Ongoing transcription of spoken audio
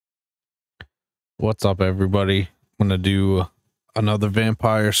What's up, everybody? I'm gonna do another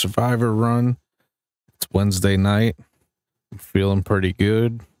Vampire Survivor run. It's Wednesday night. I'm feeling pretty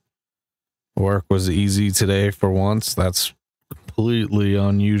good. Work was easy today for once. That's completely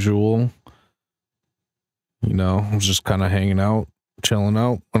unusual. You know, I was just kind of hanging out, chilling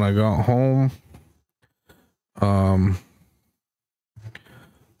out when I got home.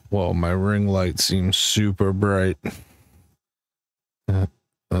 Well, my ring light seems super bright.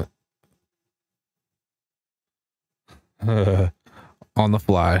 On the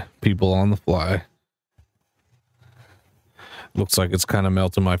fly, people on the fly. Looks like it's kind of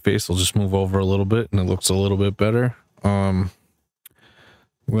melting my face. I'll just move over a little bit and it looks a little bit better. We're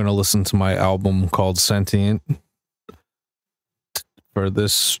gonna listen to my album called Sentient for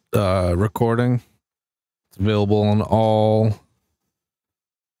this recording. It's available on all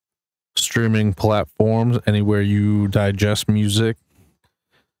streaming platforms, anywhere you digest music.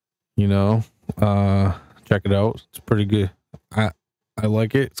 You know, check it out. It's pretty good. I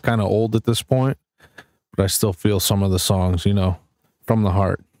like it. It's kind of old at this point, but I still feel some of the songs, you know, from the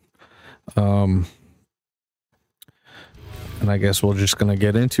heart. And I guess we're just gonna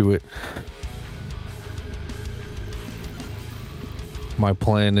get into it. My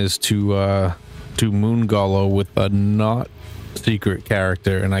plan is to do Moongalo with a not secret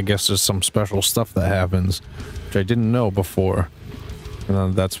character, and I guess there's some special stuff that happens which I didn't know before,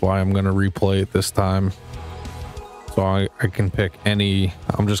 and that's why I'm gonna replay it this time. So I can pick any.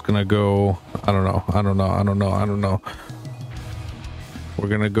 I'm just gonna go. I don't know. We're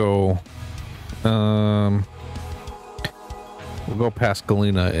gonna go. We'll go past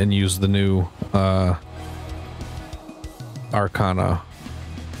Galena and use the new Arcana.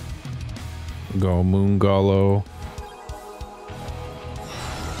 Go Moongalo.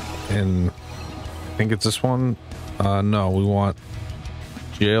 And I think it's this one. No, we want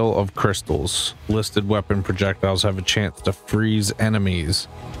Jail of Crystals. Listed weapon projectiles have a chance to freeze enemies.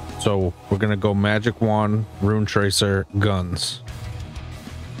 So we're gonna go Magic Wand, Rune Tracer, Guns.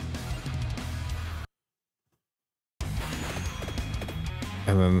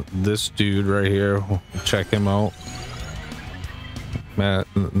 And then this dude right here, check him out. Man,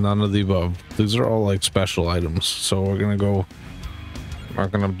 none of the above. These are all like special items. So we're gonna go,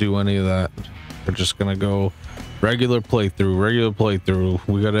 aren't gonna do any of that. We're just gonna go regular playthrough.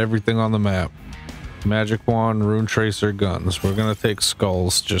 We got everything on the map. Magic Wand, Rune Tracer, Guns. We're gonna take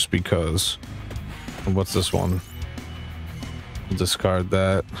Skulls just because. And what's this one? Discard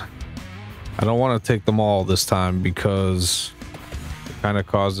that. I don't want to take them all this time because it kind of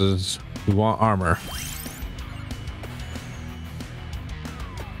causes. We want armor.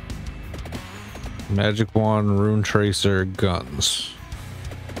 Magic Wand, Rune Tracer, Guns.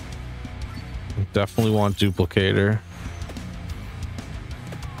 Definitely want Duplicator.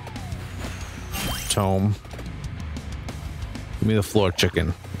 Tome. Give me the floor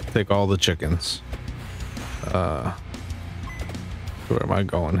chicken. Take all the chickens. Where am I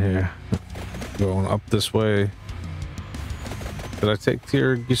going here? Going up this way. Did I take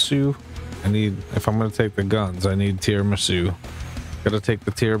tiramisu? I need, if I'm gonna take the guns, I need tiramisu. Gotta take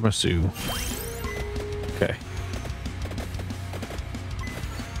the tiramisu. Okay.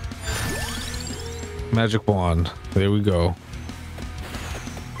 Magic Wand. There we go.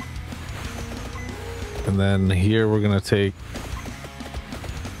 And then here we're gonna take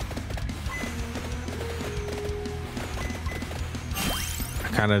I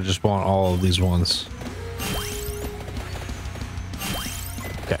kind of just want all of these ones.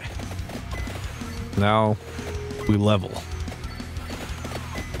 Okay. Now we level.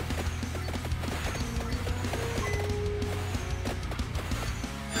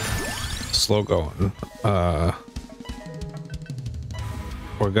 Slow going.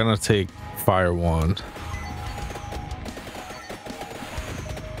 We're gonna take Fire Wand.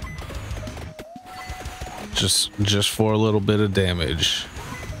 Just for a little bit of damage.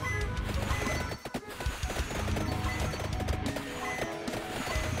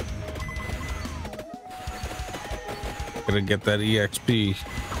 Gonna get that EXP.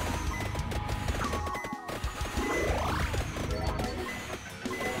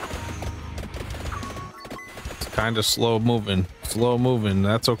 Kind of slow moving.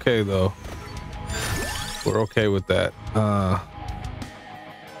 That's okay though. We're okay with that.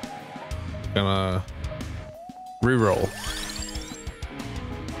 Gonna reroll.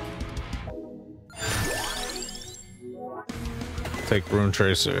 Take Rune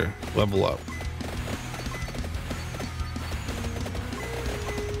Tracer. Level up.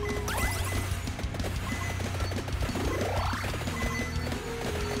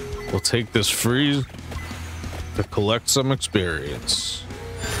 We'll take this freeze to collect some experience.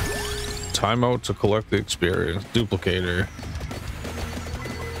 Timeout to collect the experience. Duplicator.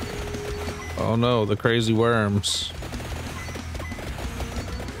 Oh no, the crazy worms.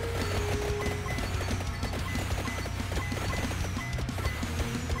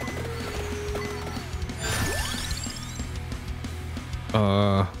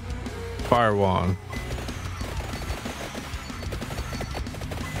 Fire wand.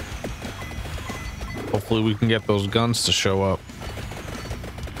 Hopefully we can get those guns to show up.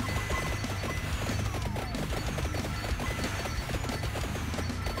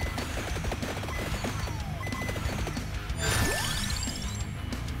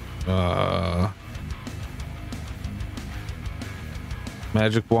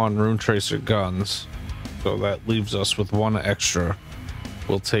 Magic wand, rune tracer, guns. So that leaves us with one extra.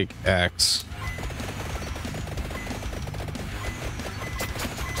 We'll take axe.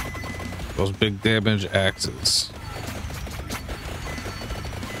 Those big damage axes.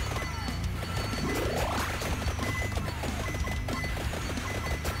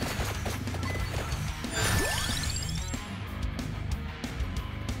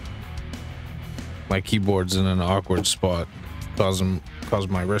 My keyboard's in an awkward spot, caused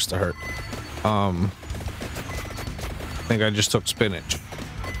my wrist to hurt. I think I just took spinach.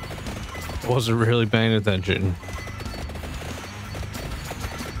 Wasn't really paying attention.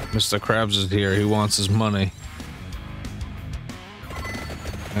 Mr. Krabs is here. He wants his money.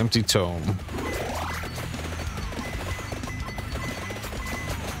 Empty tome.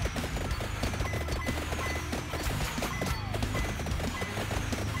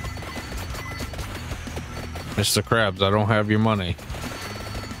 Mr. Krabs, I don't have your money.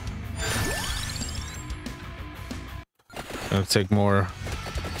 Gonna take more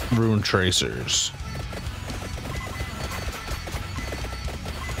rune tracers.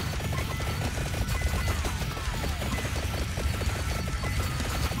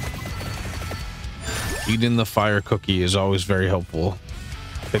 Eating the fire cookie is always very helpful.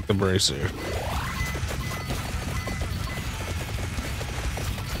 Take the bracer.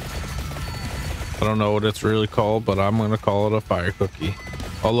 I don't know what it's really called, but I'm gonna call it a fire cookie.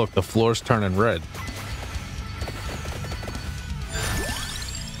 Oh look, the floor's turning red.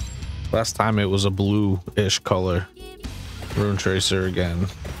 Last time it was a blue-ish color. Rune tracer again.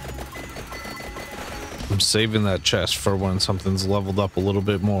 I'm saving that chest for when something's leveled up a little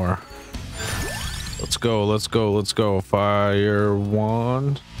bit more. Let's go, let's go, let's go. Fire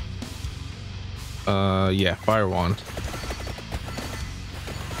wand. Yeah, fire wand.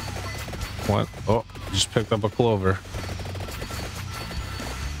 What? Oh, just picked up a clover.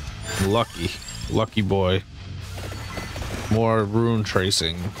 Lucky. Lucky boy. More rune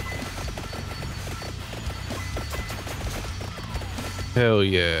tracing. Hell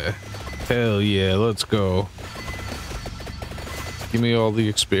yeah. Hell yeah, let's go. Give me all the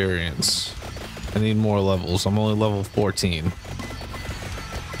experience. I need more levels. I'm only level 14.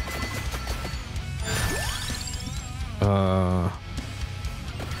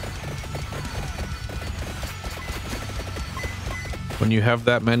 When you have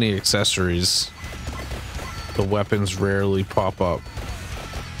that many accessories, the weapons rarely pop up.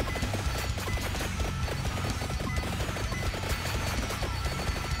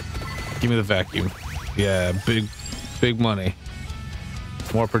 Give me the vacuum. Yeah, big money.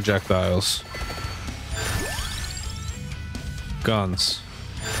 More projectiles. Guns.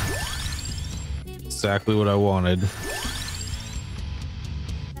 Exactly what I wanted.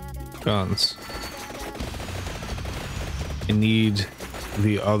 Guns. I need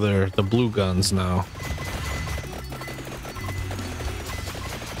the blue guns now.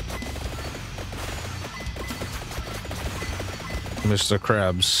 Mr.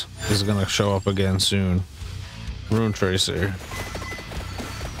 Krabs is gonna show up again soon. Rune tracer.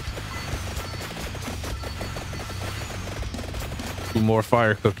 Two more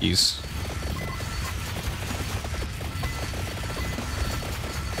fire cookies.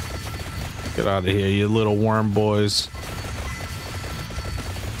 Get out of here, you little worm boys.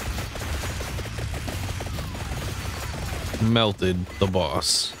 Melted the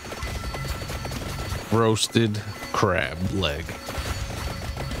boss. Roasted crab leg.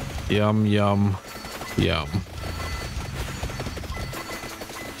 Yum, yum, yum.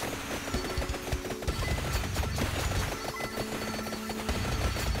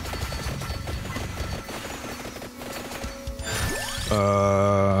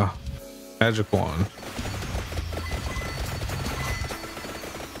 Magic wand.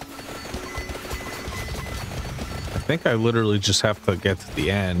 I think I literally just have to get to the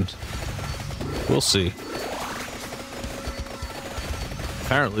end. We'll see.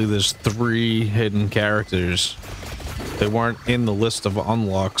 Apparently there's 3 hidden characters They weren't in the list of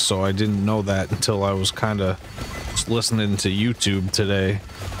unlocks, so I didn't know that until I was kind of just listening to YouTube today.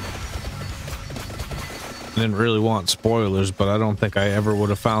 I didn't really want spoilers, but I don't think I ever would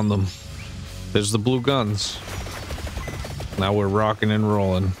have found them. There's the blue guns. Now we're rocking and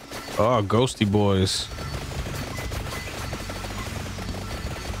rolling. Oh, ghosty boys.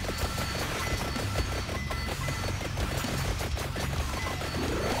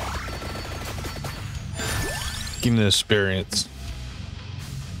 Give me the experience.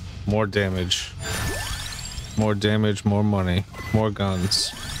 More damage. More damage, more money. More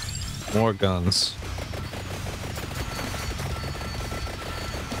guns. More guns.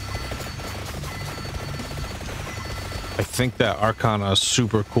 I think that Arcana is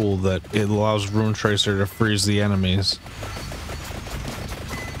super cool, that it allows Rune Tracer to freeze the enemies.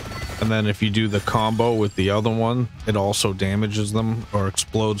 And then if you do the combo with the other one, it also damages them or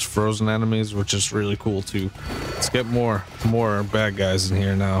explodes frozen enemies, which is really cool too. Let's get more bad guys in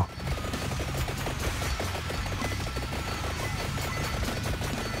here now.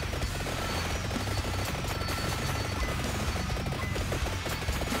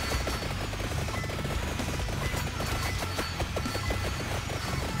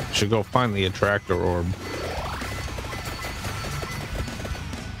 Should go find the attractor orb.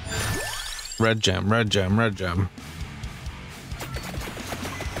 Red gem, red gem, red gem.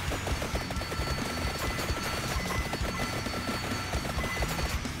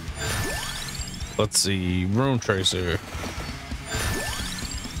 Let's see, Rune Tracer.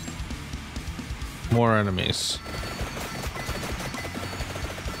 More enemies.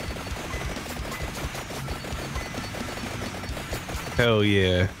 Hell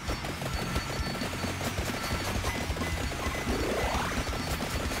yeah.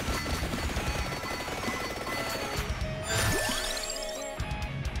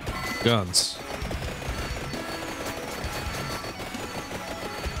 Guns.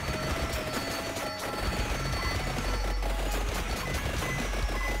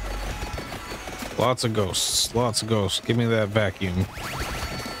 Lots of ghosts. Lots of ghosts. Give me that vacuum.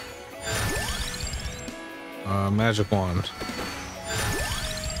 Magic wand.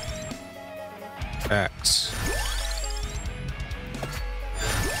 Axe.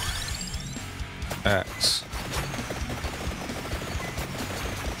 Axe.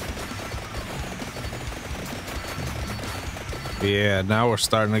 Yeah, now we're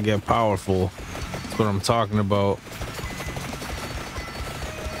starting to get powerful. That's what I'm talking about.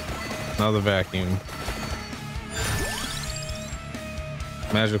 Another vacuum.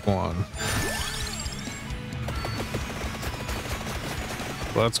 Magic wand.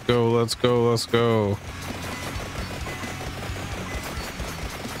 Let's go, let's go, let's go.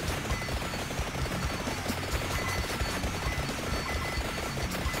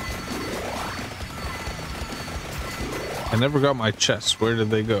 I never got my chests. Where did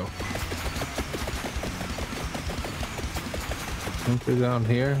they go? I think they're down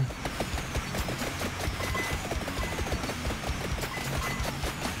here.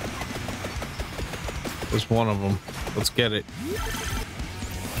 There's one of them. Let's get it.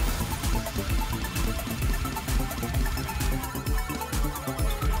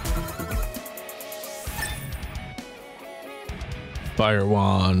 Fire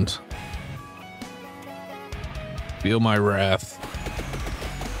wand. Feel my wrath.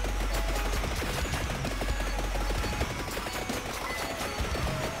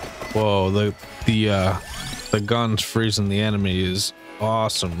 Whoa, the guns freezing the enemy is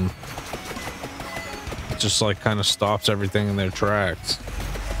awesome. It just like kind of stops everything in their tracks.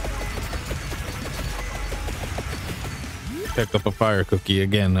 Picked up a fire cookie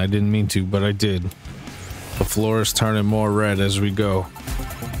again. I didn't mean to, but I did. The floor is turning more red as we go.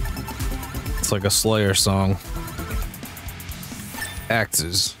 It's like a Slayer song.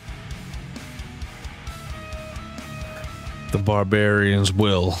 Axes. The barbarians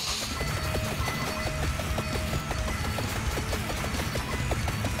will.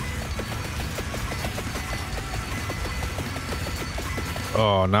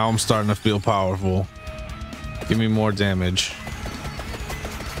 Oh, now I'm starting to feel powerful. Give me more damage.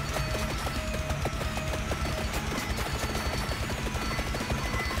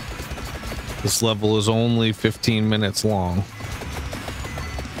 This level is only 15 minutes long.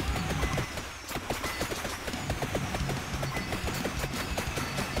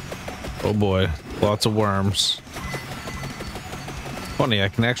 Oh boy, lots of worms. Funny, I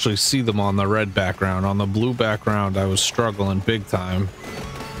can actually see them on the red background. On the blue background, I was struggling big time.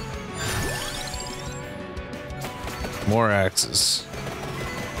 More axes.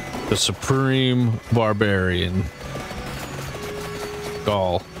 The Supreme Barbarian.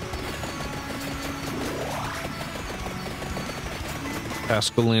 Gaul.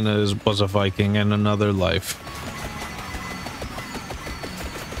 Pascalina was a Viking in another life.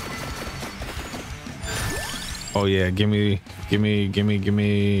 Oh yeah, gimme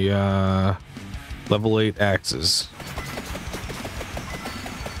level 8 axes.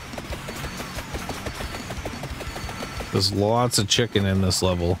 There's lots of chicken in this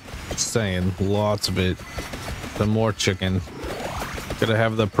level. Just saying, lots of it. The more chicken. Gotta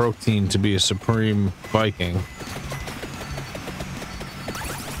have the protein to be a supreme Viking.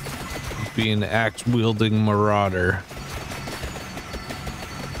 Be an axe-wielding marauder.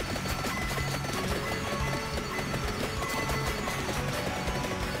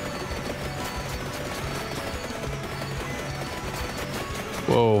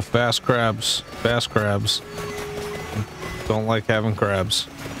 Whoa, fast crabs. Fast crabs. Don't like having crabs.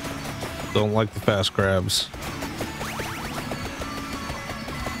 Don't like the fast crabs.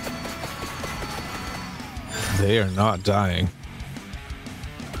 They are not dying.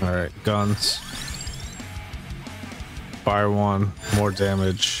 Alright, guns. Fire one. More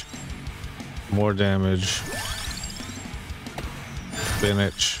damage. More damage.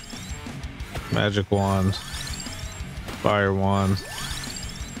 Spinach. Magic wand. Fire wand.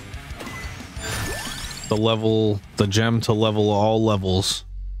 The gem to level all levels.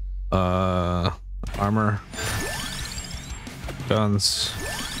 Armor. Guns.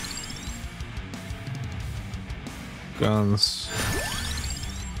 Guns.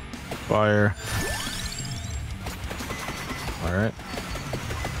 Fire. All right.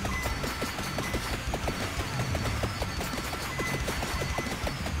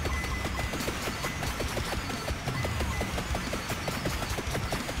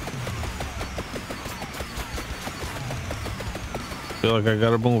 Feel like I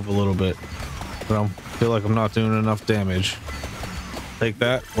gotta move a little bit, but I feel like I'm not doing enough damage. Take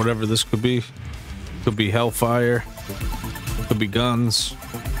that, whatever this could be. Could be hellfire. Could be guns.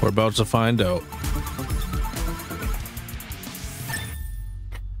 We're about to find out.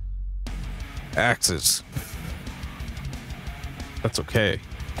 Axes. That's okay.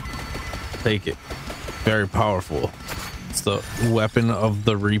 Take it. Very powerful. It's the weapon of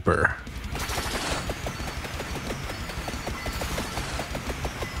the Reaper.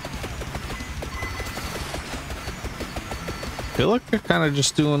 I feel like they're kind of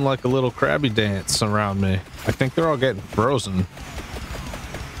just doing like a little Krabby dance around me. I think they're all getting frozen.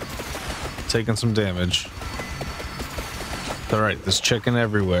 Taking some damage. All right, there's chicken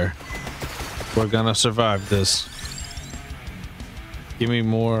everywhere. We're gonna survive this. Give me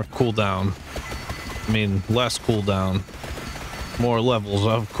more cooldown. I mean, less cooldown. More levels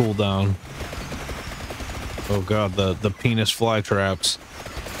of cooldown. Oh god, the penis fly traps.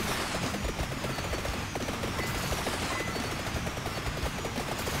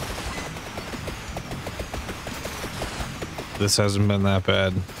 This hasn't been that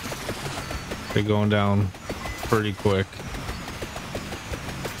bad. They're going down pretty quick.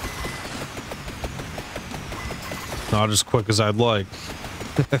 Not as quick as I'd like.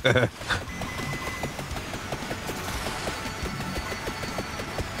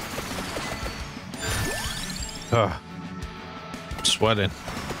 I'm sweating.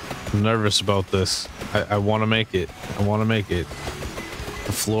 I'm nervous about this. I want to make it. I want to make it.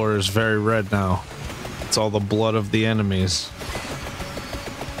 The floor is very red now. It's all the blood of the enemies.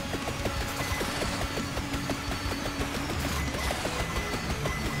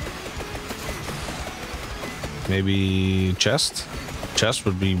 Maybe chest? Chest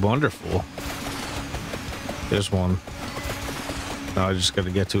would be wonderful. There's one. Now I just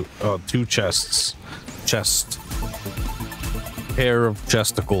gotta get to 2 chests. Chest. Pair of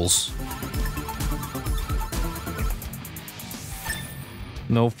chesticles.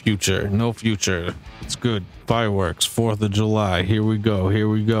 No future. No future. It's good. Fireworks. 4th of July. Here we go. Here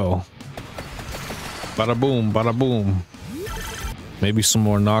we go. Bada boom. Bada boom. Maybe some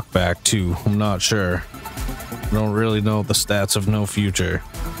more knockback too. I'm not sure. I don't really know the stats of no future.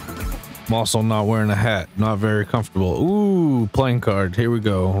 I'm also not wearing a hat. Not very comfortable. Ooh, playing card. Here we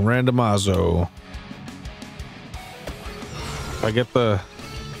go. Randomazo. If I get the...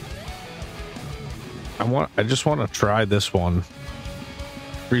 I just want to try this one.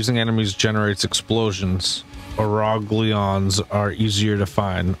 Freezing enemies generates explosions. Oroglions are easier to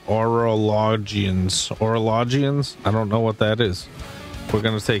find. Orologians. Orologians? I don't know what that is. We're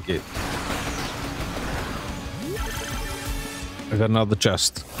gonna take it. I got another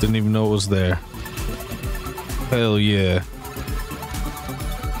chest. Didn't even know it was there. Hell yeah.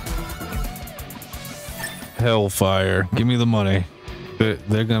 Hellfire. Give me the money.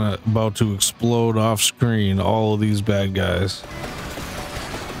 They're gonna about to explode off screen, all of these bad guys.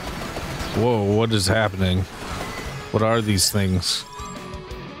 Whoa, what is happening? What are these things?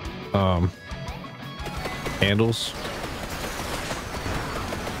 handles.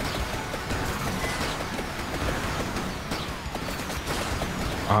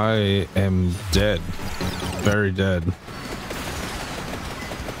 I am dead. Very dead.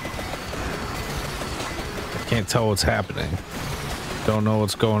 I can't tell what's happening. Don't know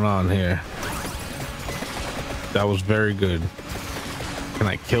what's going on here. That was very good. Can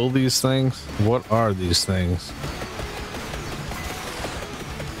I kill these things? What are these things?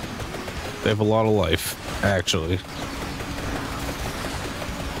 They have a lot of life, actually.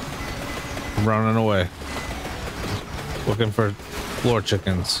 I'm running away. Looking for floor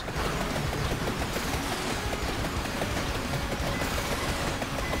chickens.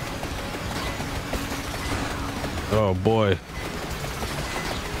 Oh boy.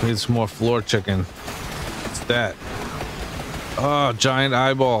 Need some more floor chicken. What's that? Oh, giant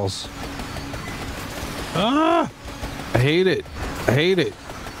eyeballs. Ah! I hate it. I hate it.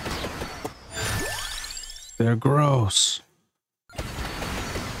 They're gross.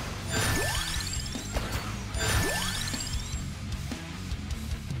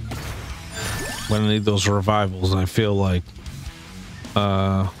 I'm gonna need those revivals. I feel like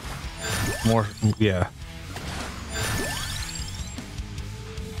more, yeah.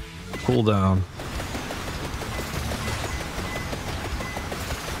 Cool down.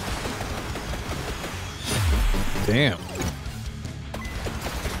 Damn.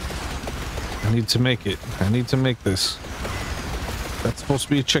 I need to make it. I need to make this. That's supposed to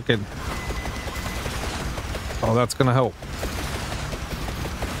be a chicken. Oh, that's gonna help.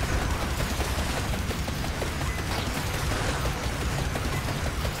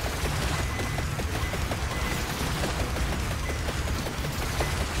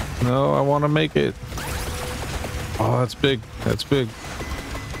 No, I want to make it. Oh, that's big. That's big.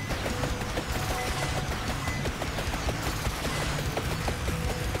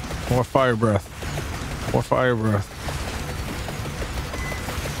 More fire breath. More fire breath.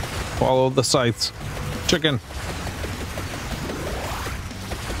 Follow the scythes. Chicken.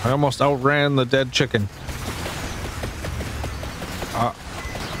 I almost outran the dead chicken.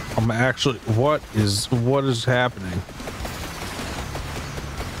 I'm actually, what is happening?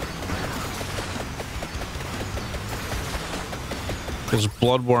 There's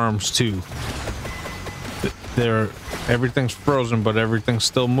bloodworms too. Everything's frozen, but everything's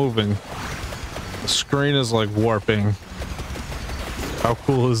still moving. The screen is like warping. How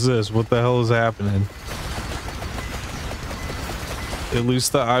cool is this? What the hell is happening? At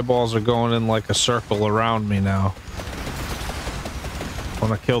least the eyeballs are going in like a circle around me now. I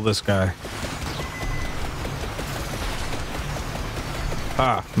want to kill this guy.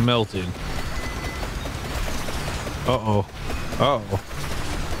 Ah, melted. Uh-oh. Uh-oh.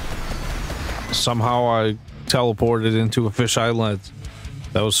 Somehow I teleported into a fisheye lens.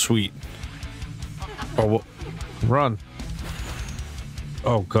 That was sweet. Oh, run.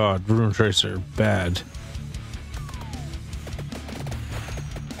 Oh god, Rune Tracer, bad.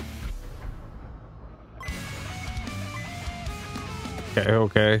 Okay,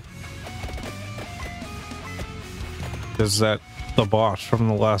 okay. Is that the boss from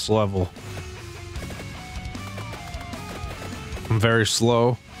the last level? I'm very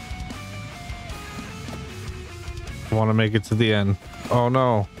slow. I want to make it to the end. Oh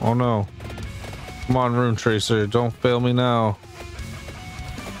no, oh no. Come on, Rune Tracer, don't fail me now.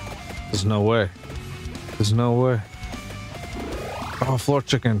 There's no way. There's no way. Oh, floor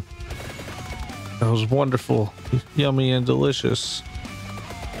chicken. That was wonderful. Yummy and delicious.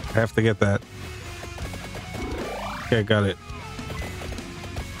 I have to get that. Okay, got it.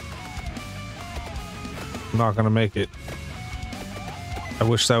 I'm not gonna make it. I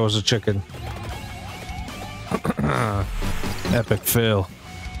wish that was a chicken. Epic fail.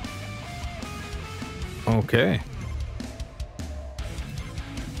 Okay.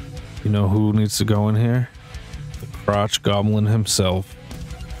 You know who needs to go in here? The crotch goblin himself.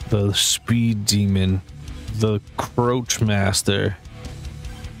 The speed demon. The Croach Master.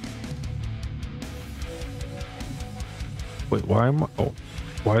 Wait, why am I... Oh,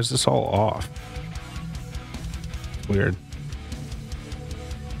 why is this all off? Weird.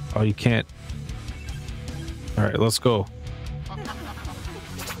 Oh, you can't... Alright, let's go.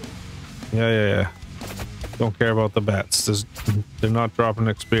 Yeah. Don't care about the bats. They're not dropping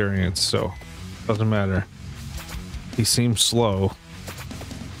experience, so... Doesn't matter. He seems slow.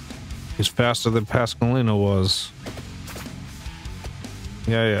 He's faster than Pascalina was.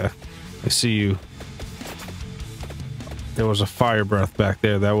 Yeah. I see you. There was a fire breath back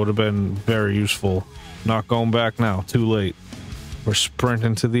there. That would have been very useful. Not going back now. Too late. We're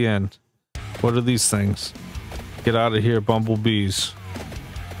sprinting to the end. What are these things? Get out of here, bumblebees.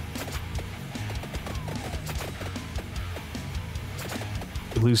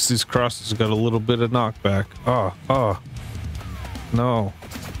 At least these crosses got a little bit of knockback. Oh, oh. No.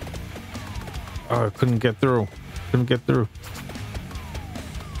 Oh, I couldn't get through. Couldn't get through.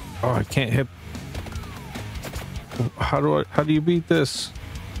 Oh, I can't hit. How do you beat this?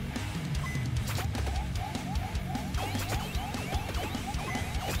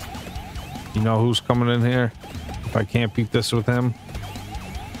 You know who's coming in here? If I can't beat this with him,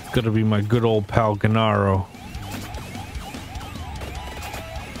 it's gonna be my good old pal Gennaro.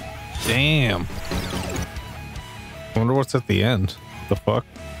 Damn. I wonder what's at the end. The fuck?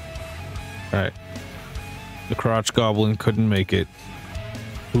 Alright. The crotch goblin couldn't make it.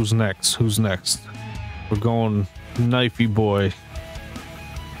 Who's next? Who's next? We're going knifey boy.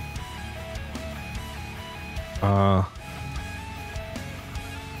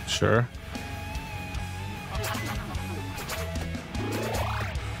 Sure.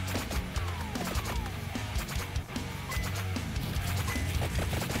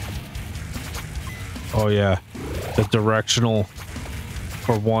 Oh yeah, the directional.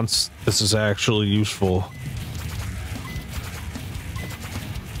 For once, this is actually useful.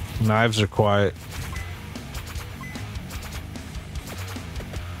 Knives are quiet.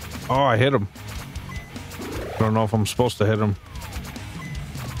 Oh, I hit him. I don't know if I'm supposed to hit him.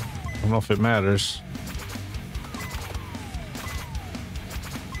 I don't know if it matters.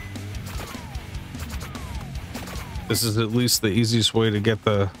 This is at least the easiest way to get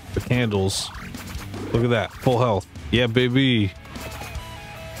the candles. Look at that, full health. Yeah, baby.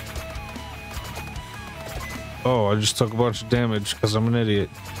 Oh, I just took a bunch of damage because I'm an idiot.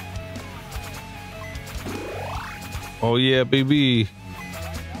 Oh yeah, baby.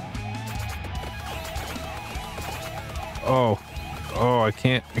 Oh, oh, I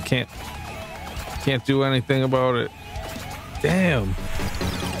can't do anything about it. Damn.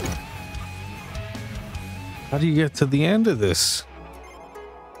 How do you get to the end of this?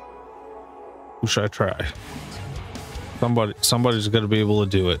 Who should I try? Somebody's got to be able to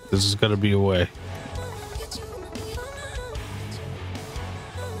do it. This has got to be a way.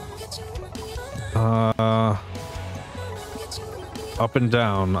 Up and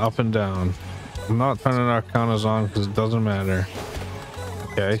down, up and down. I'm not turning Arcanas on because it doesn't matter.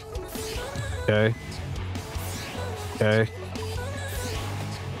 Okay. Okay. Okay.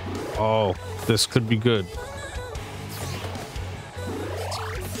 Oh, this could be good.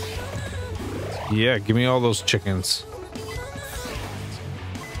 Yeah, give me all those chickens.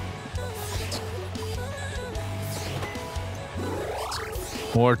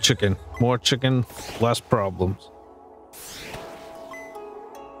 More chicken, less problems.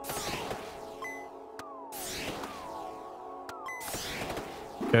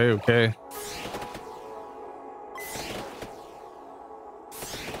 Okay, okay.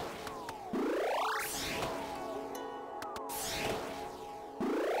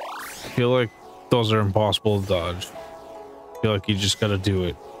 I feel like those are impossible to dodge. I feel like you just gotta do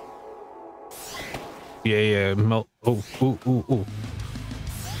it. Yeah, yeah, melt. Oh, ooh, ooh, ooh.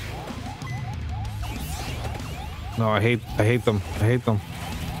 No, I hate them. I hate them.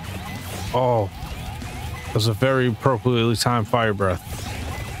 Oh, that was a very appropriately timed fire breath.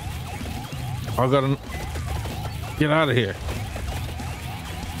 I gotta get out of here.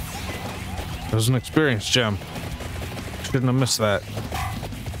 It was an experience gem. Shouldn't have missed that.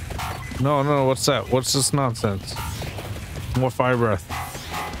 No, no, what's that? What's this nonsense? More fire breath.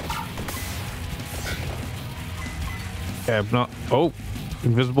 Okay, I'm not. Oh,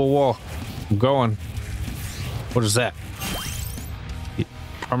 invisible wall. I'm going. What is that? It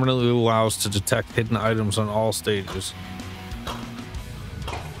permanently allows to detect hidden items on all stages.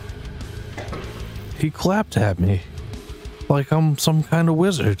 He clapped at me like I'm some kind of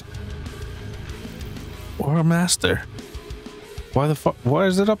wizard or a master. Why the fuck? Why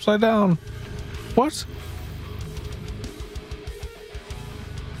is it upside down? What?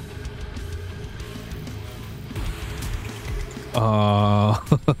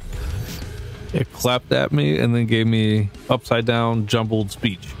 It clapped at me and then gave me upside down jumbled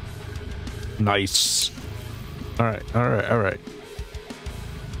speech. Nice. All right, all right, all right.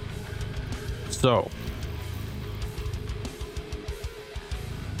 So,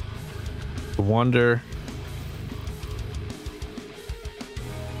 I wonder.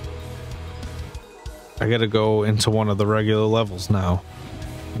 I gotta go into one of the regular levels now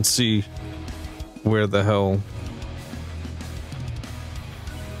and see where the hell.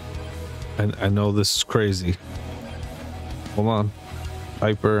 I know this is crazy. Hold on.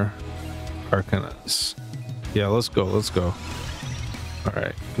 Hyper Arcanas. Yeah, let's go. Let's go. All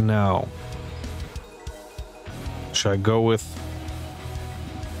right, now. Should I go with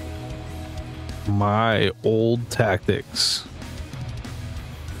my old tactics?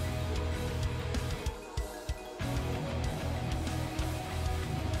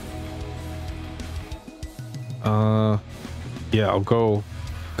 Yeah, I'll go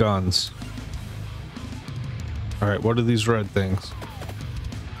guns. All right, what are these red things?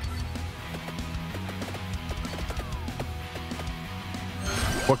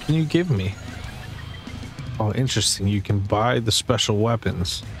 What can you give me? Oh, interesting. You can buy the special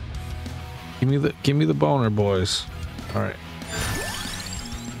weapons. Give me the boner, boys. All right.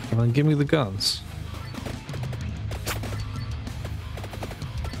 And then give me the guns.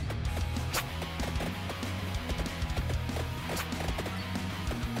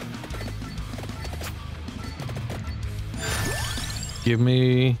 Give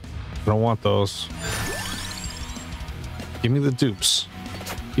me... I don't want those. Give me the dupes.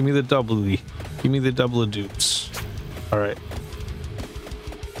 Give me the doubly. Give me the double of dupes. All right.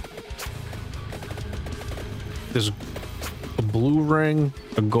 There's a blue ring,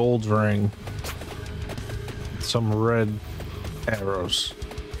 a gold ring, some red arrows.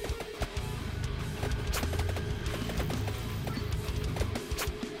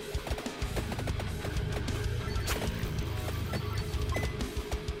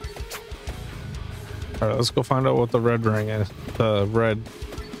 All right, let's go find out what the red ring is. The red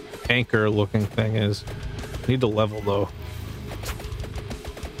anchor looking thing is. Need to level though.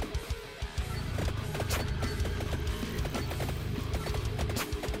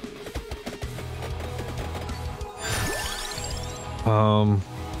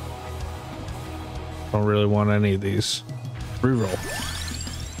 Don't really want any of these. Reroll.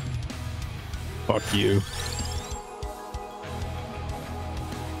 Fuck you.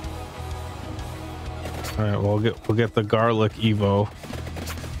 All right, we'll get the garlic Evo.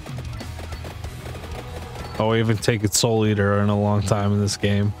 Oh, we haven't taken Soul Eater in a long time in this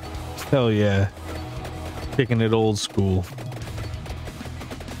game. Hell yeah. Kicking it old school.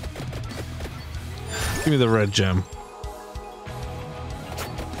 Give me the red gem.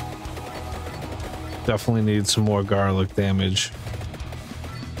 Definitely need some more garlic damage.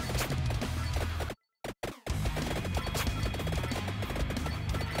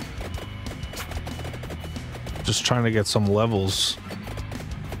 Just trying to get some levels.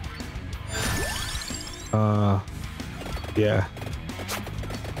 Yeah.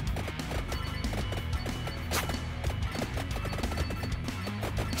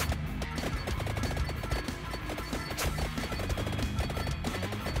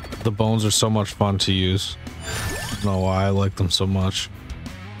 The bones are so much fun to use. I don't know why I like them so much.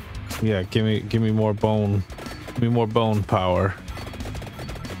 Yeah, give me more bone. Give me more bone power.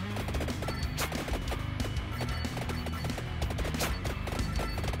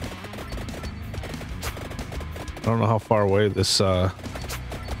 I don't know how far away this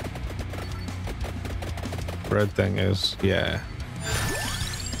red thing is. Yeah.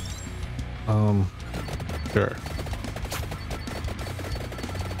 Sure.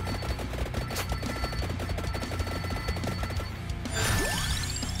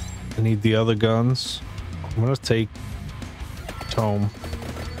 I need the other guns. I'm gonna take Tome.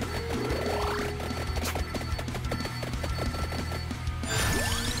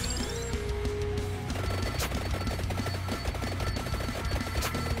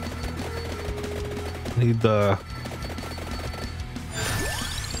 Need the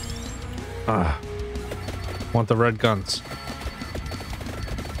want the red guns.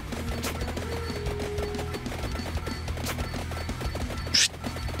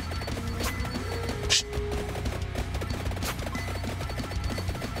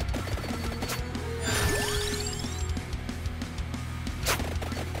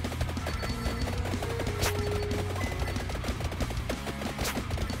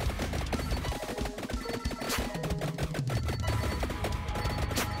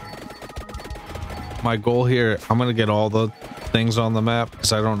 My goal here, I'm gonna get all the things on the map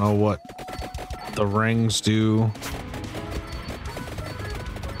because I don't know what the rings do.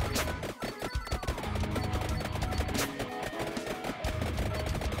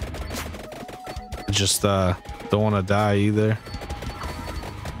 Just don't want to die either.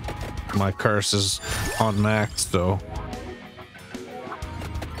 My curse is on max though.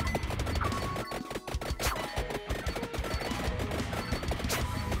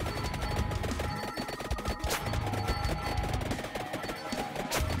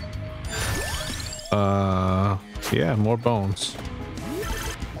 Yeah, more bones.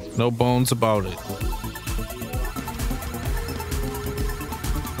 No bones about it.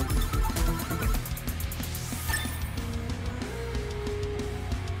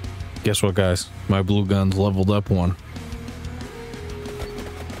 Guess what, guys? My blue gun's leveled up one.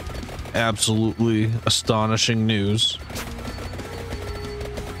 Absolutely astonishing news.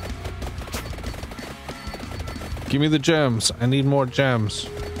 Give me the gems. I need more gems.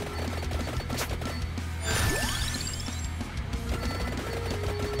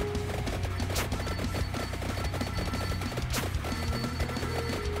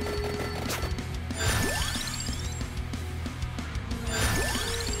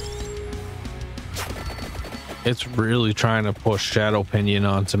 It's really trying to push Shadow Pinion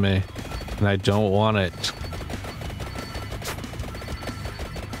onto me, and I don't want it.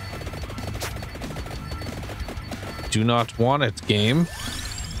 Do not want it, game.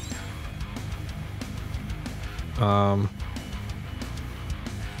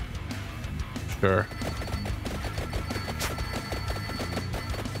 Sure.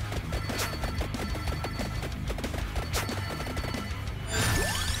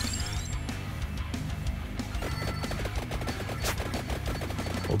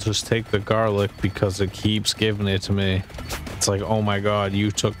 We'll just take the garlic because it keeps giving it to me. It's like, oh my god,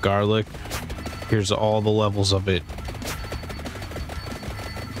 you took garlic. Here's all the levels of it.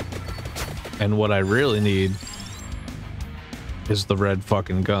 And what I really need is the red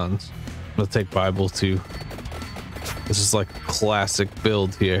fucking guns. I'm gonna take Bible too. This is like a classic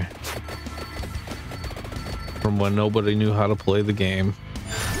build here. From when nobody knew how to play the game.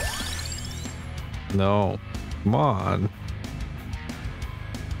 No. Come on.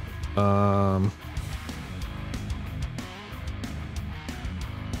 I'm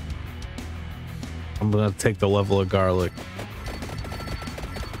gonna take the level of garlic.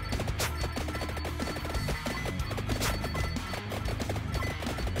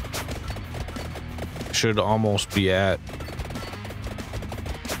 Should almost be at.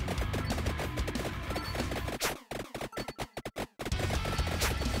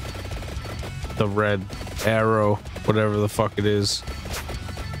 The red arrow, whatever the fuck it is.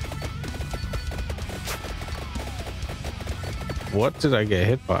 What did I get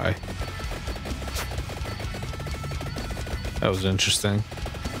hit by? That was interesting.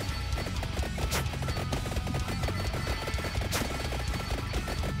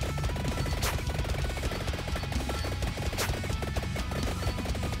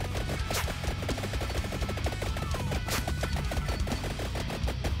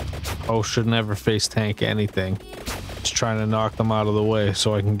 Oh, should never face tank anything. Just trying to knock them out of the way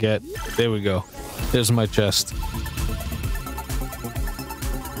so I can get... There we go. There's my chest.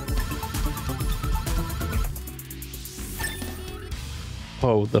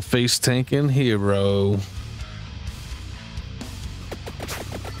 Oh, the face tanking hero.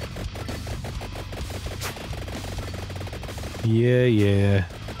 Yeah, yeah.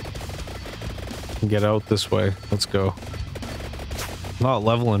 Get out this way. Let's go. Not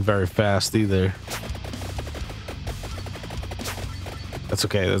leveling very fast either. That's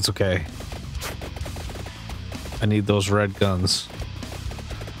okay, that's okay. I need those red guns.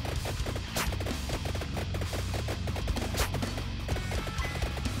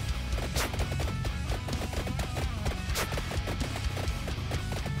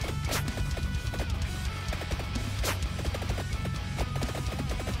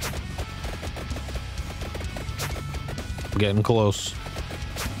 Getting close.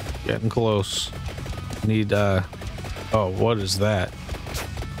 Getting close. Need, oh, what is that?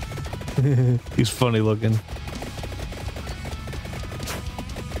 He's funny looking.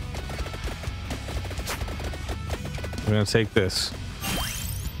 I'm gonna take this.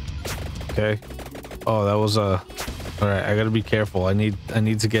 Okay. Oh, that was a... Alright, I gotta be careful. I need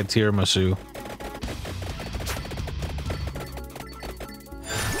to get tiramisu.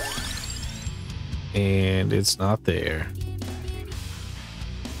 And it's not there.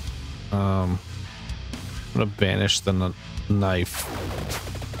 I'm gonna banish the knife.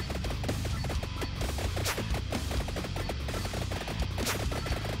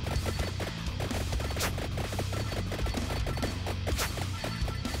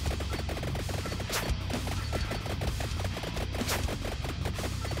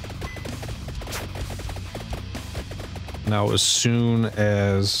 Now, as soon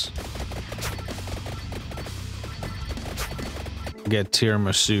as I get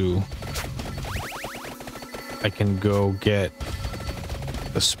tiramisu, I can go get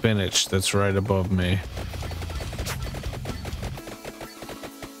the spinach that's right above me.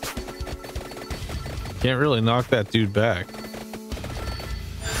 Can't really knock that dude back.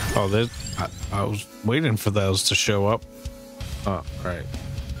 Oh, there's... I was waiting for those to show up. Oh, right.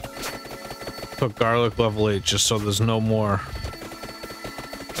 Put garlic level 8 just so there's no more.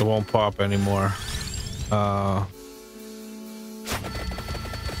 It won't pop anymore.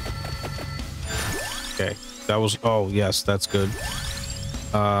 Okay. That was... Oh, yes, that's good.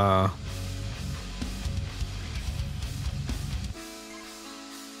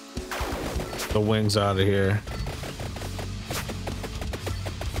 The wings out of here.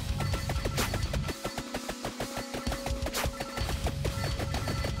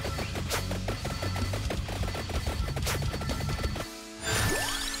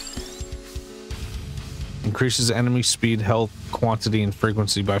 Increases enemy speed, health, quantity, and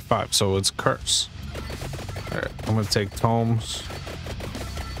frequency by 5. So it's curse. All right. I'm gonna take tomes.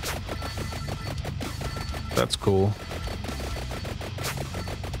 That's cool.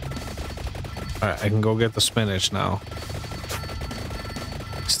 Alright, I can go get the spinach now.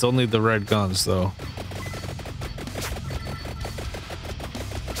 Still need the red guns though.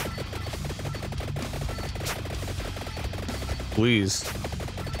 Please.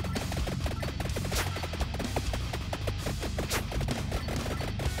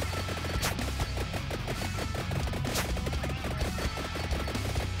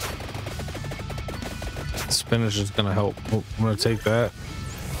 Spinach is gonna help. Oh, I'm gonna take that.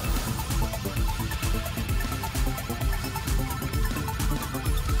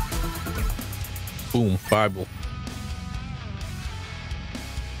 Boom, Bible.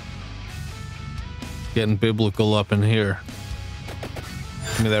 Getting biblical up in here.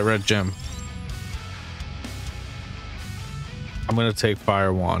 Give me that red gem. I'm gonna take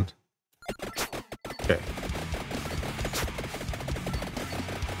fire wand. Okay.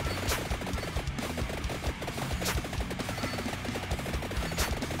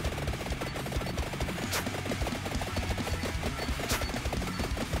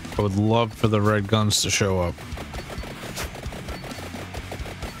 I would love for the red guns to show up.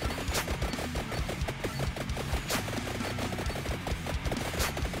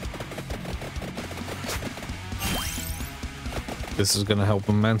 This is going to help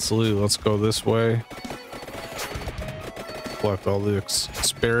immensely. Let's go this way. Collect all the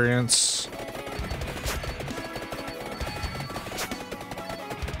experience.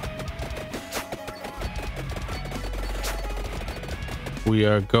 We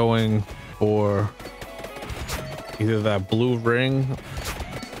are going for either that blue ring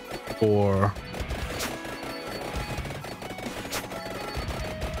or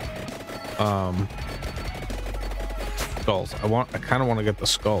skulls. I kind of want to get the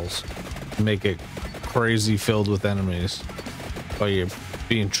skulls. Make it crazy filled with enemies. Oh, you're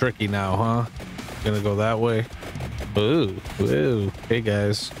being tricky now, huh? Gonna go that way. Ooh, ooh. Hey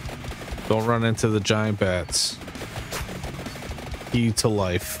guys, don't run into the giant bats. Key to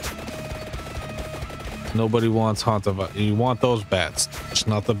life. Nobody wants Haunt. You want those bats, just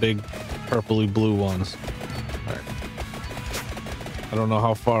not the big purpley blue ones. All right. I don't know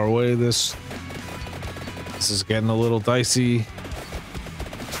how far away this is getting a little dicey.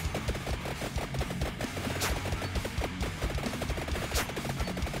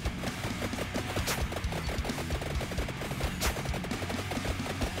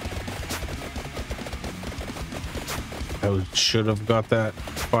 I should have got that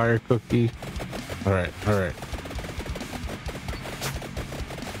fire cookie. All right, all right.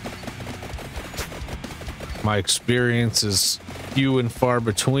 My experience is few and far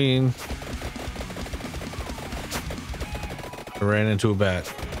between. I ran into a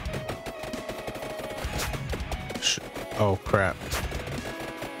bat. Oh crap.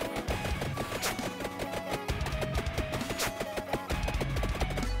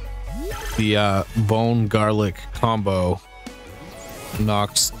 The bone garlic combo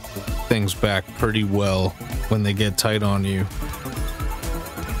knocks things back pretty well when they get tight on you.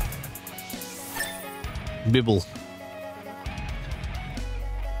 Bibble.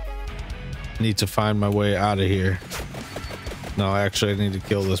 Need to find my way out of here. No, actually I need to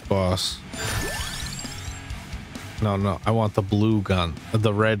kill this boss. No, I want the blue gun,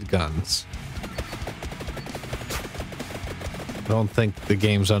 the red guns. I don't think the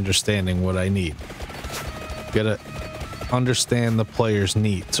game's understanding what I need. Gotta understand the player's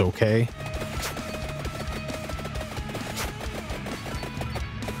needs, okay?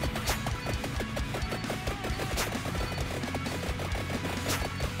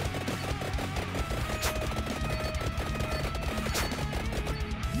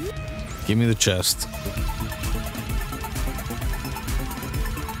 Give me the chest.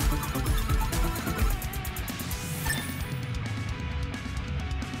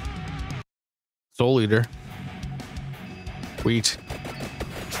 Soul Eater. Wheat.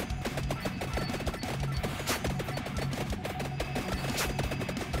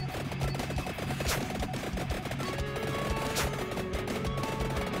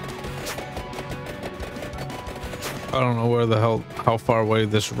 I don't know where the hell, how far away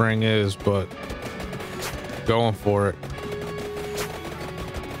this ring is, but going for it.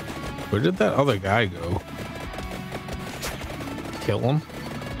 Where did that other guy go? Kill him?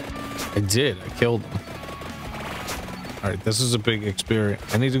 I did. I killed him. All right, this is a big experience.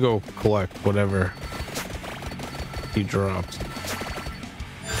 I need to go collect whatever he dropped.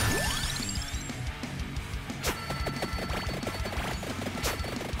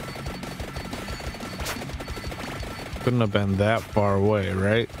 Couldn't have been that far away,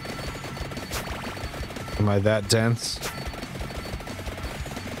 right? Am I that dense?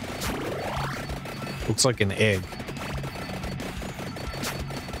 Looks like an egg.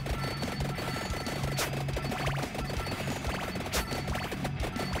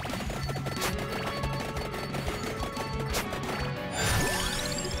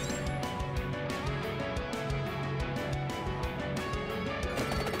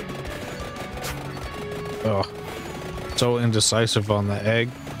 Oh, so indecisive on the egg.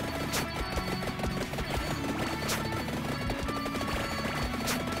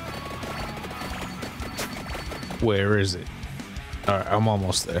 Where is it? All right, I'm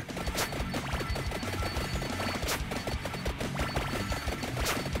almost there.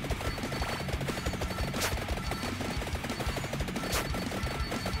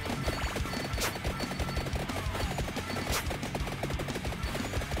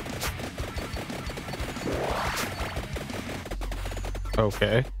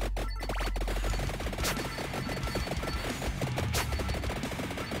 Okay.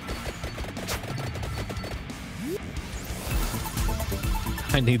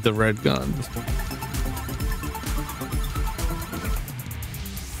 I need the red gun.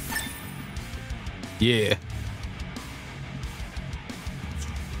 Yeah.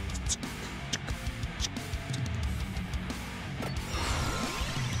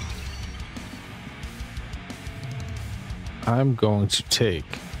 I'm going to take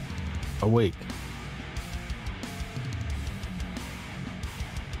awake.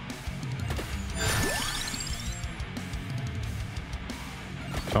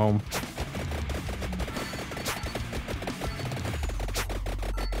 Home.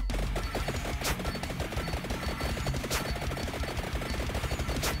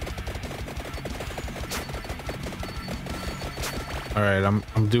 All right,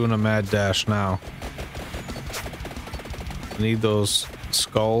 I'm doing a mad dash now. I need those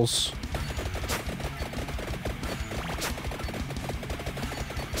skulls.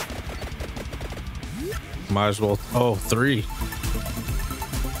 Might as well. Oh, 3.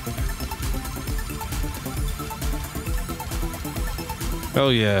 Oh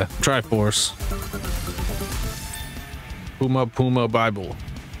yeah, Triforce. Puma Bible.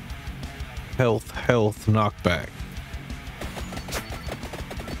 Health knockback.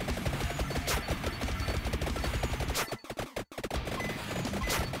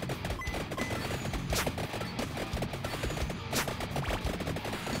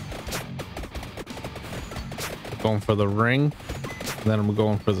 Going for the ring, then I'm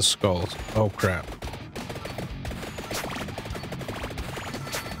going for the skulls. Oh crap.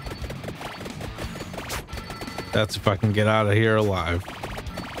 That's if I can get out of here alive.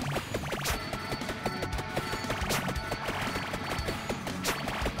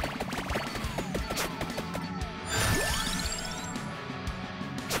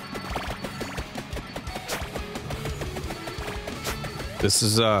 This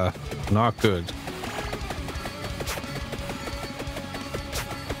is not good.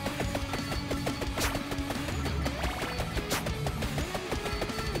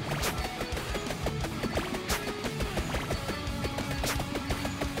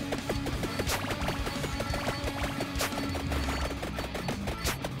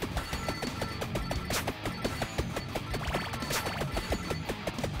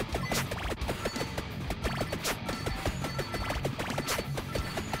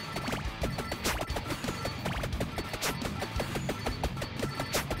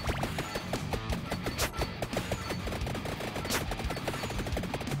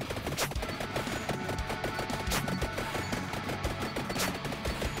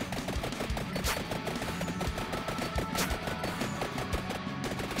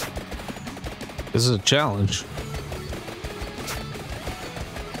 This is a challenge.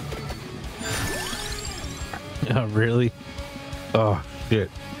 Yeah, really? Oh,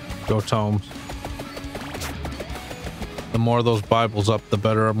 shit. Go tomes. The more of those Bibles up, the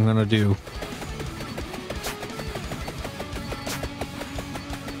better I'm gonna do.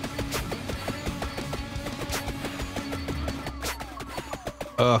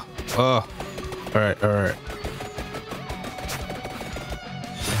 Alright, alright.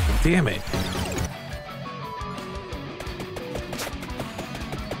 Damn it.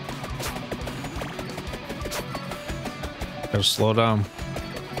 Gotta slow down.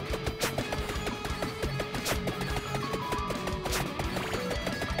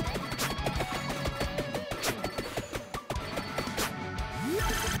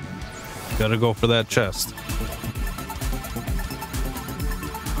 Gotta go for that chest.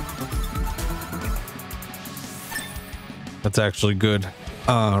 That's actually good.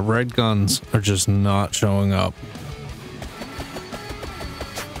 Red guns are just not showing up.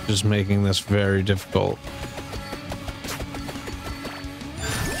 Just making this very difficult.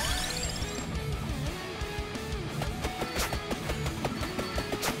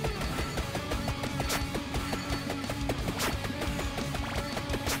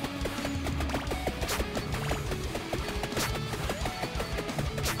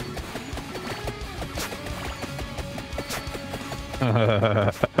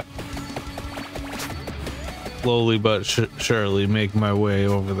 Slowly but surely make my way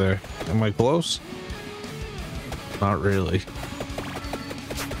over there. Am I close? Not really.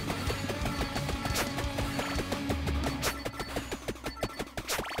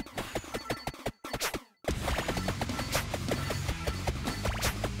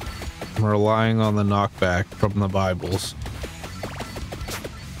 I'm relying on the knockback from the Bibles.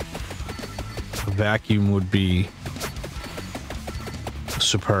 A vacuum would be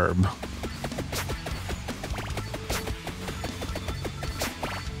superb.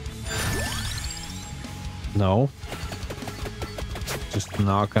 No. Just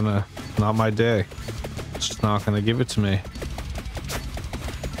not my day. Just not gonna give it to me.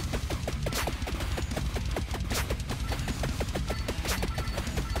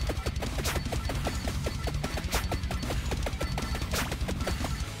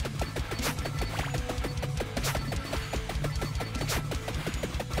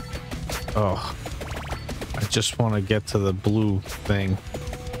 Oh, I just want to get to the blue thing.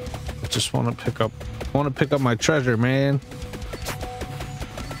 I just want to pick up my treasure, man.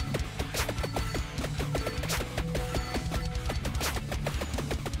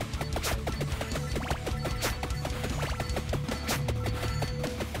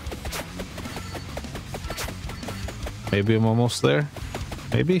 Maybe I'm almost there.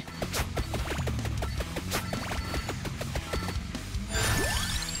 Maybe.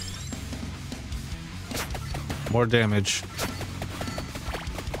 More damage.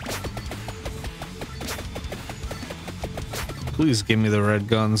 Please give me the red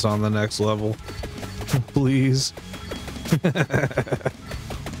guns on the next level. Please.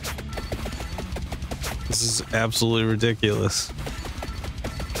 This is absolutely ridiculous.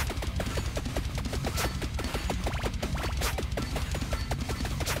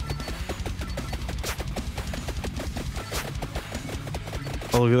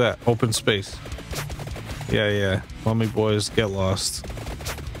 Oh, look at that. Open space. Yeah. Let me boys get lost.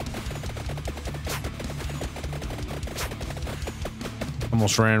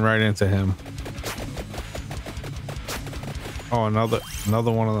 Almost ran right into him. Oh, another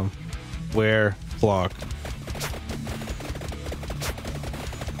one of them. Where clock.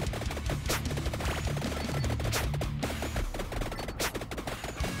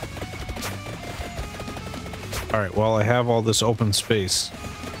 All right, well, I have all this open space.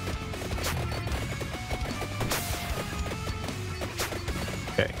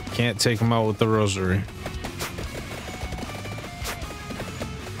 Okay, can't take him out with the rosary.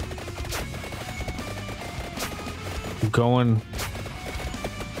 Going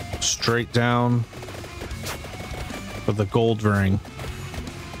straight down for the gold ring.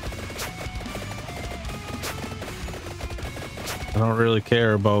 I don't really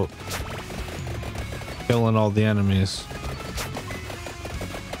care about killing all the enemies.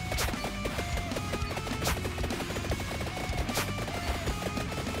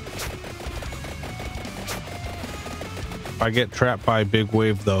 If I get trapped by a big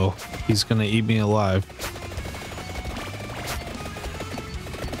wave though, he's gonna eat me alive.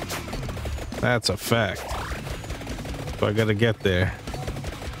 That's a fact. So I gotta get there.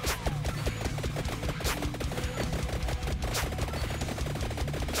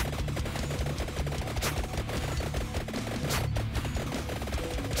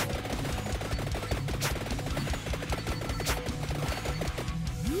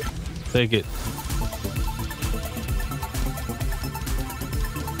 Take it.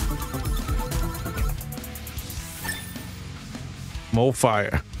 More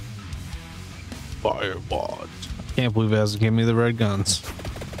fire. Fireball. Can't believe it hasn't given me the red guns.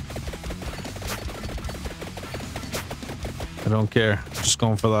 I don't care. Just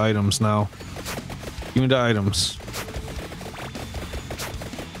going for the items now. Give me the items.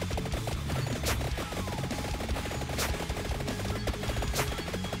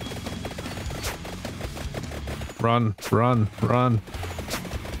 Run, run, run.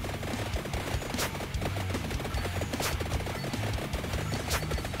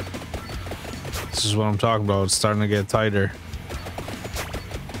 This is what I'm talking about. It's starting to get tighter.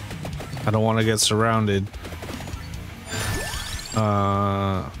 I don't want to get surrounded.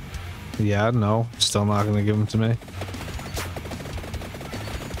 Yeah, no. Still not going to give them to me.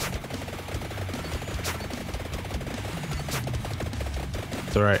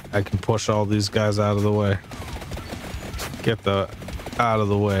 It's alright. I can push all these guys out of the way. Get the out of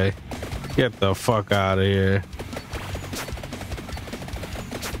the way. Get the fuck out of here.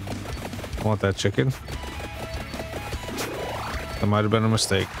 I want that chicken. That might have been a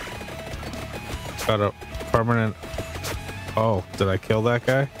mistake. Got a permanent. Oh, did I kill that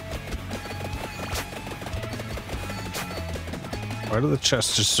guy? Why do the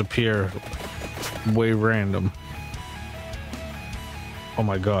chests just appear way random? Oh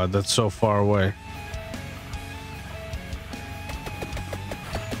my god, that's so far away.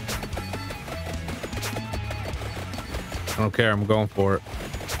 I don't care, I'm going for it.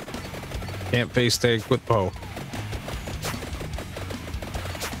 Can't face take with Poe.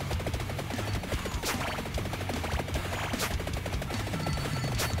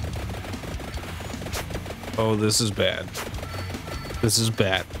 Oh, this is bad. This is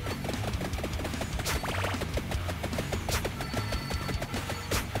bad.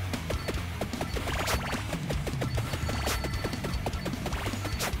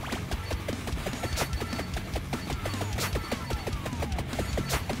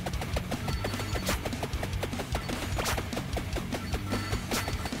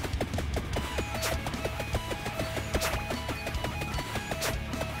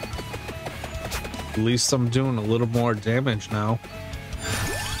 At least I'm doing a little more damage now.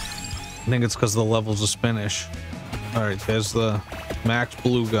 I think it's because the levels of Spanish. All right, there's the max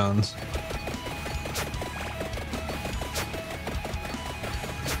blue guns.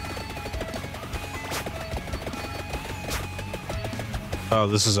 Oh,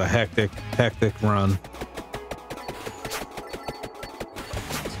 this is a hectic run.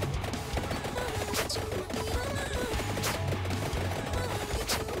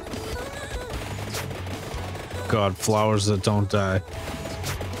 God, flowers that don't die.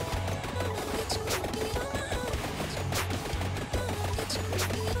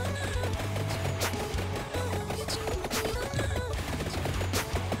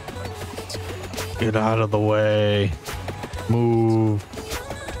 Get out of the way. Move.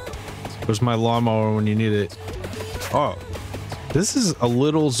 Where's my lawnmower when you need it? Oh, this is a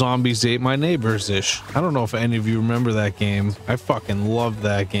little Zombies Ate My Neighbors-ish. I don't know if any of you remember that game. I fucking loved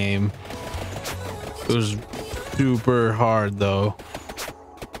that game. It was super hard though.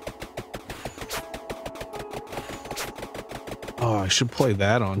 Oh, I should play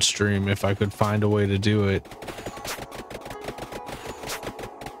that on stream if I could find a way to do it.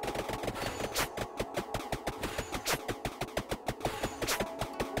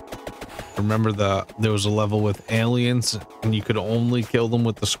 Remember there was a level with aliens and you could only kill them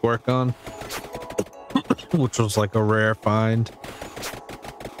with the squirt gun, which was like a rare find.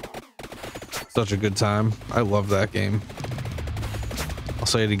 Such a good time. I love that game. I'll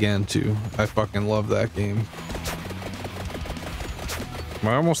say it again too. I fucking love that game. Am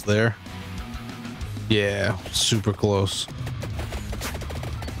I almost there? Yeah, super close.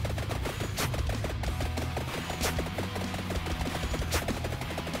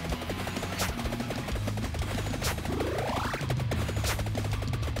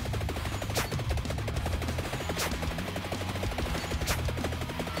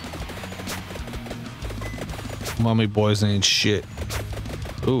 Mommy boys ain't shit.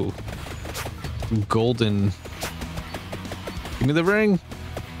 Ooh. Golden. Give me the ring.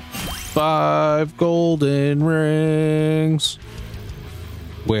 5 golden rings.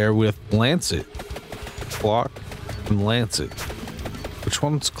 Where with Lancet. Clock and Lancet. Which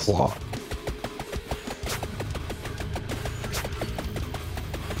one's Clock?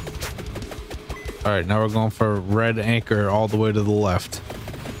 Alright, now we're going for red anchor all the way to the left.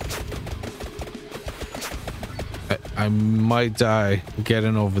 I might die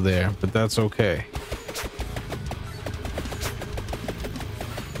getting over there, but that's okay.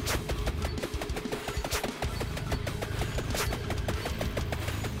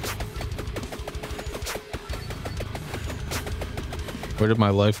 Where did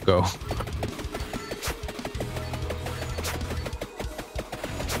my life go?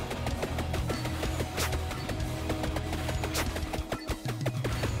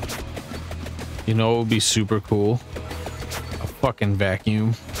 You know what would be super cool? A fucking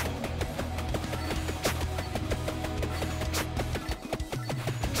vacuum.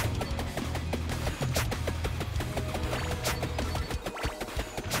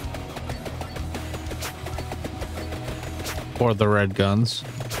 Or the red guns.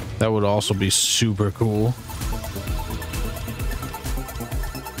 That would also be super cool.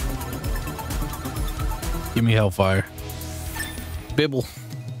 Give me Hellfire. Bibble.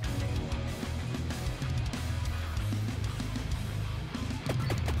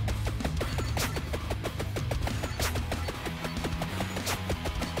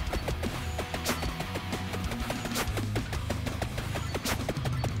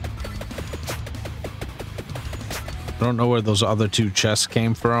 I don't know where those other 2 chests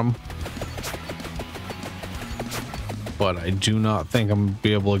came from, but I do not think I'm gonna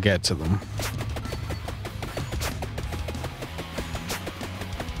be able to get to them.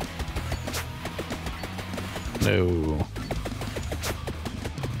 No.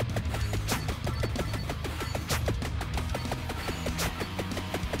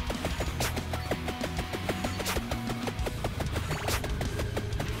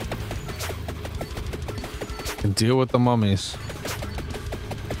 And deal with the mummies.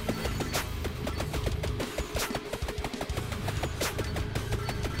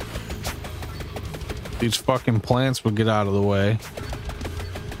 These fucking plants would get out of the way.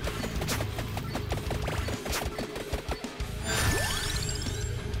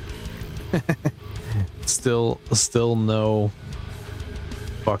 Still no.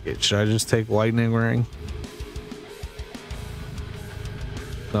 Fuck it. Should I just take lightning ring?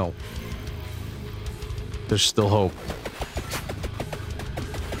 No. There's still hope.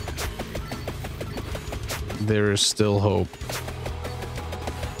 There is still hope.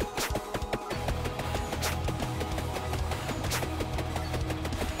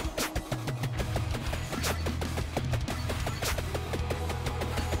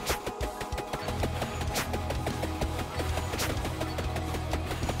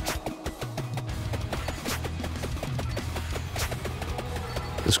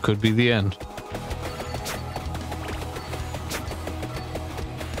 This could be the end.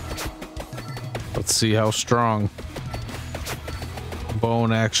 Let's see how strong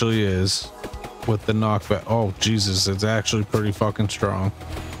Bone actually is with the knockback. Oh, Jesus, it's actually pretty fucking strong.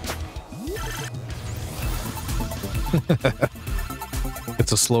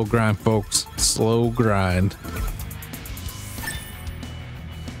 It's a slow grind, folks. Slow grind.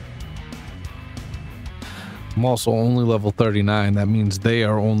 I'm also only level 39. That means they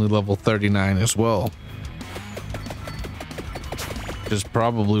are only level 39 as well. Which is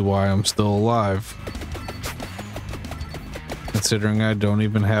probably why I'm still alive. Considering I don't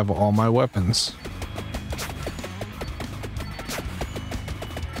even have all my weapons.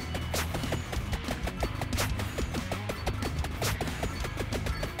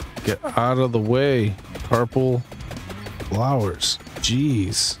 Get out of the way. Purple flowers.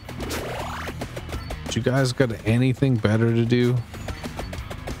 Jeez. You guys got anything better to do?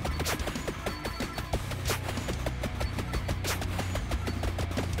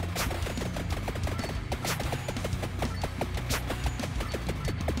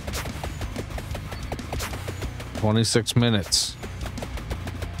 "26 minutes.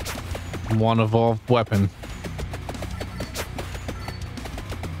 One evolved weapon.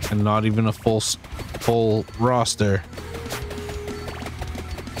 And not even a full roster.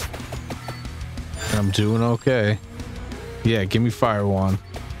 I'm doing okay. Yeah, give me fire wand.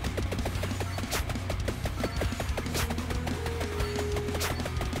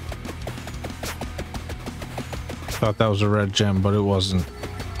 Thought that was a red gem, but it wasn't.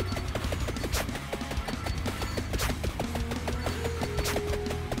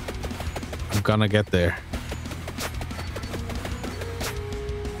 I'm gonna get there.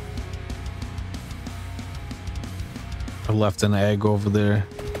 I left an egg over there.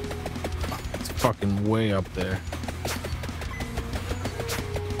 Fucking way up there.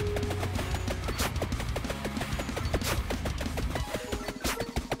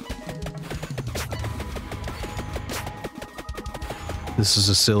 This is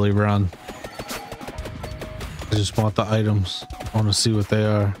a silly run. I just want the items. I want to see what they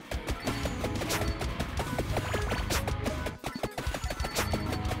are.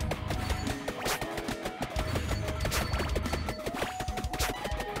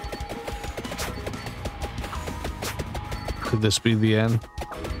 Could this be the end?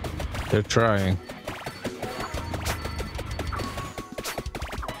 They're trying.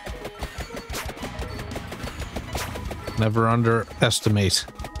 Never underestimate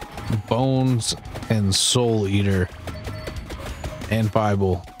Bones and Soul Eater and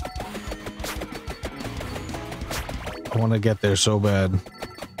Bible. I want to get there so bad.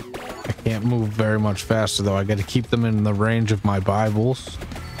 I can't move very much faster though. I got to keep them in the range of my Bibles.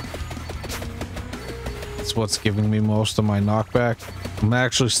 What's giving me most of my knockback. I'm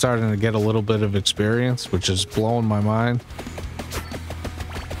actually starting to get a little bit of experience, which is blowing my mind.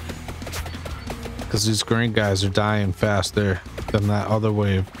 Because these green guys are dying faster than that other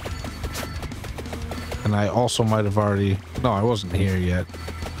wave. And I also might have already... No, I wasn't here yet.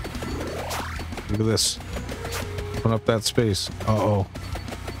 Look at this. Open up that space. Uh-oh.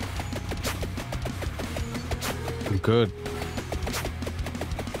 Good.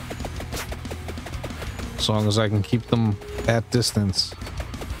 As long as I can keep them at distance.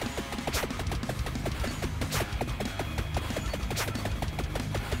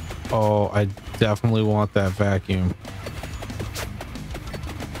 Oh, I definitely want that vacuum.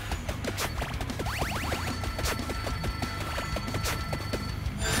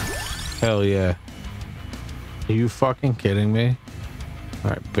 Hell yeah. Are you fucking kidding me?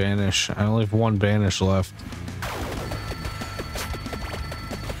 Alright, banish. I only have one banish left.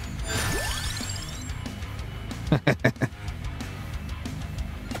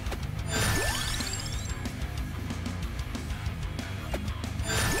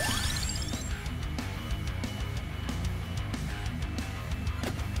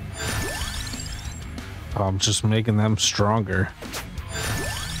 I'm just making them stronger.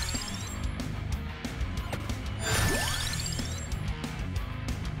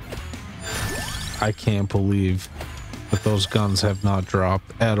 I can't believe that those guns have not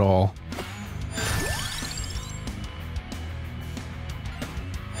dropped at all.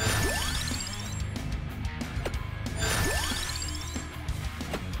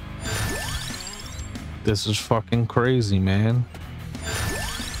 This is fucking crazy, man.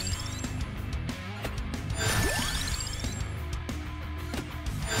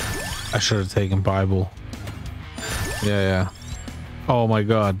 I should have taken Bible. Yeah. Oh my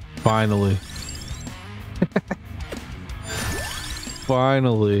god, finally.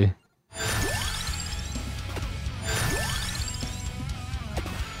 Finally.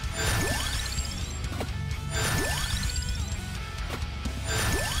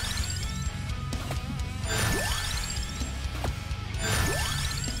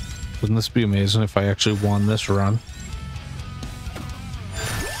 Wouldn't this be amazing if I actually won this run?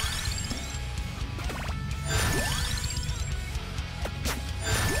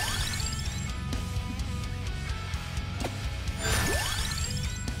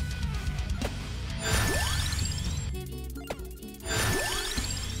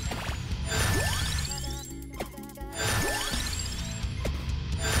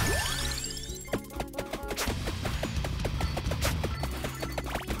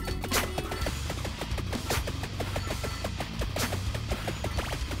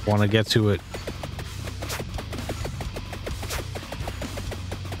 Want to get to it.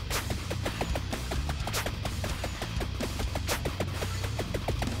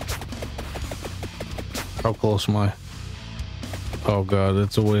 How close am I? Oh god,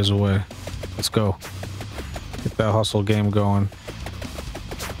 it's a ways away. Let's go. Get that hustle game going.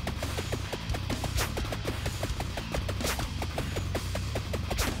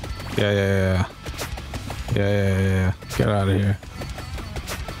 Yeah. Get out of here.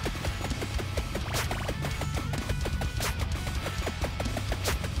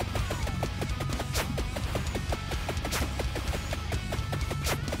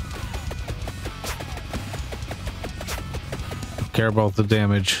 Care about the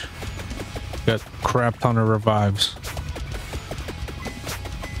damage. Got crap ton of revives.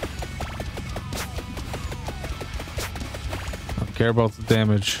 Don't care about the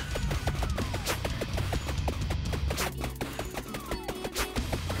damage.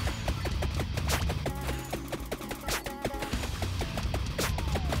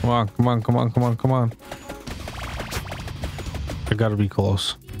 Come on. I gotta be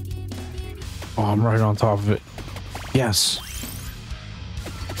close. Oh, I'm right on top of it. Yes.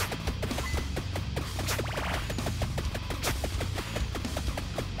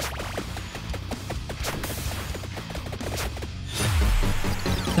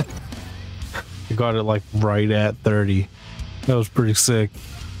 Got it like right at 30. That was pretty sick.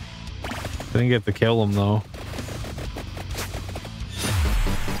 Didn't get to kill him though.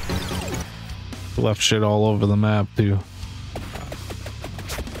 Left shit all over the map too.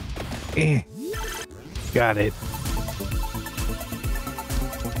 Got it.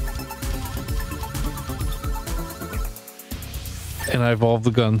 And I evolved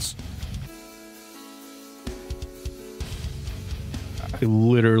the guns. I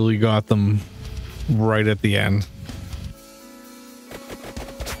literally got them right at the end.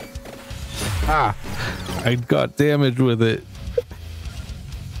 Ah, I got damage with it.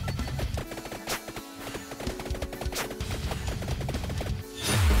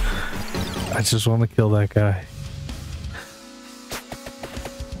 I just want to kill that guy.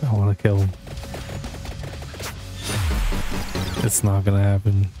 I want to kill him. It's not gonna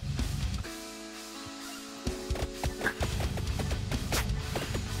happen.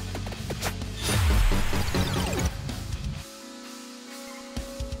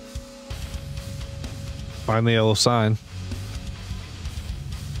 Find the yellow sign.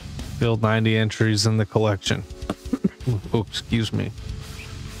 Build 90 entries in the collection. Oh, excuse me.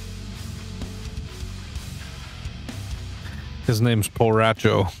 His name's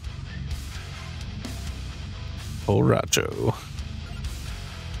Poracho. Poracho.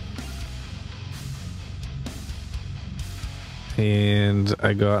 And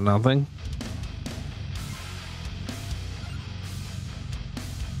I got nothing.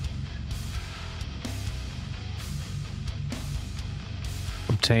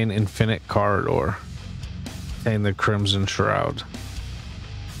 Obtain infinite corridor. Obtain the crimson shroud.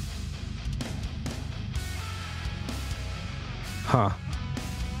 Huh.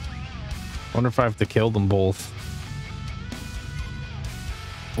 Wonder if I have to kill them both.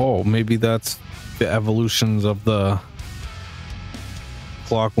 Oh, maybe that's the evolutions of the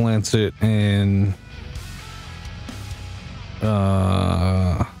Clock Lancet and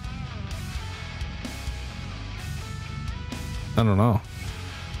I don't know.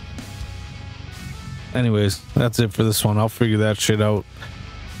 Anyways, that's it for this one. I'll figure that shit out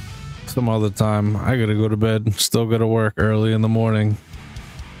some other time. I gotta go to bed. Still gotta work early in the morning.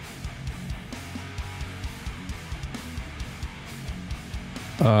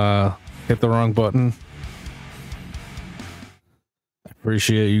 Hit the wrong button. I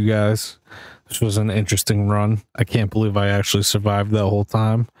appreciate you guys. This was an interesting run. I can't believe I actually survived that whole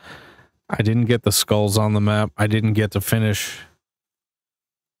time. I didn't get the skulls on the map. I didn't get to finish,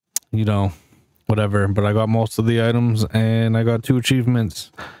 you know, whatever, but I got most of the items and I got 2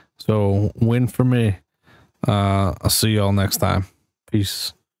 achievements. So win for me. I'll see y'all next time.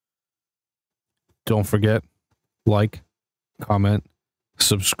 Peace. Don't forget, like, comment,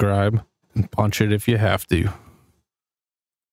 subscribe, and punch it if you have to.